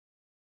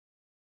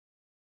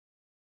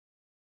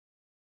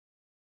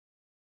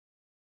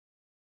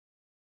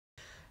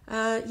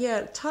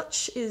Yeah,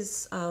 Touch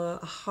is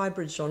a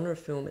hybrid genre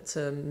film. It's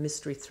a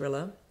mystery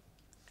thriller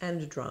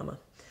and a drama.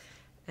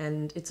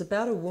 And it's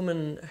about a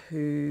woman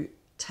who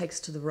takes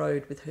to the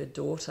road with her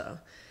daughter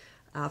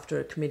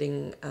after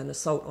committing an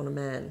assault on a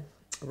man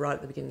right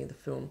at the beginning of the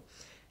film.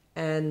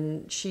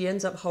 And she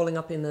ends up holding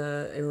up in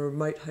a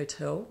remote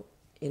hotel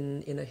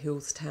in a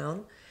hills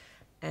town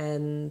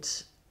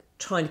and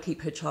trying to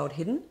keep her child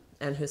hidden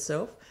and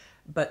herself,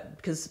 but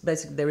because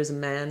basically there is a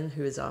man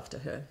who is after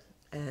her,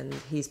 and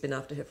he's been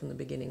after her from the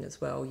beginning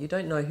as well. You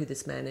don't know who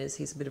this man is.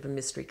 He's a bit of a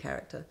mystery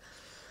character.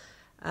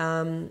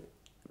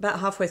 About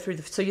halfway through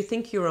so you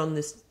think you're on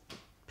this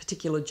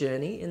particular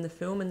journey in the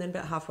film, and then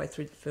about halfway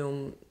through the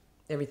film,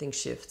 everything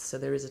shifts. So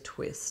there is a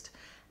twist,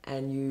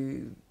 and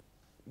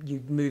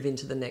you move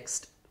into the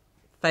next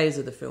phase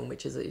of the film,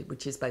 which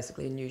is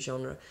basically a new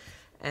genre.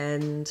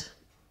 And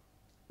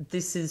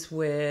this is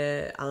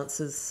where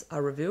answers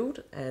are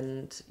revealed,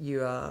 and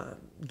you are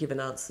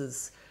given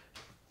answers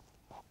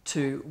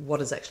to what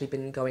has actually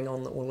been going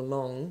on all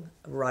along,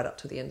 right up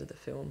to the end of the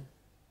film.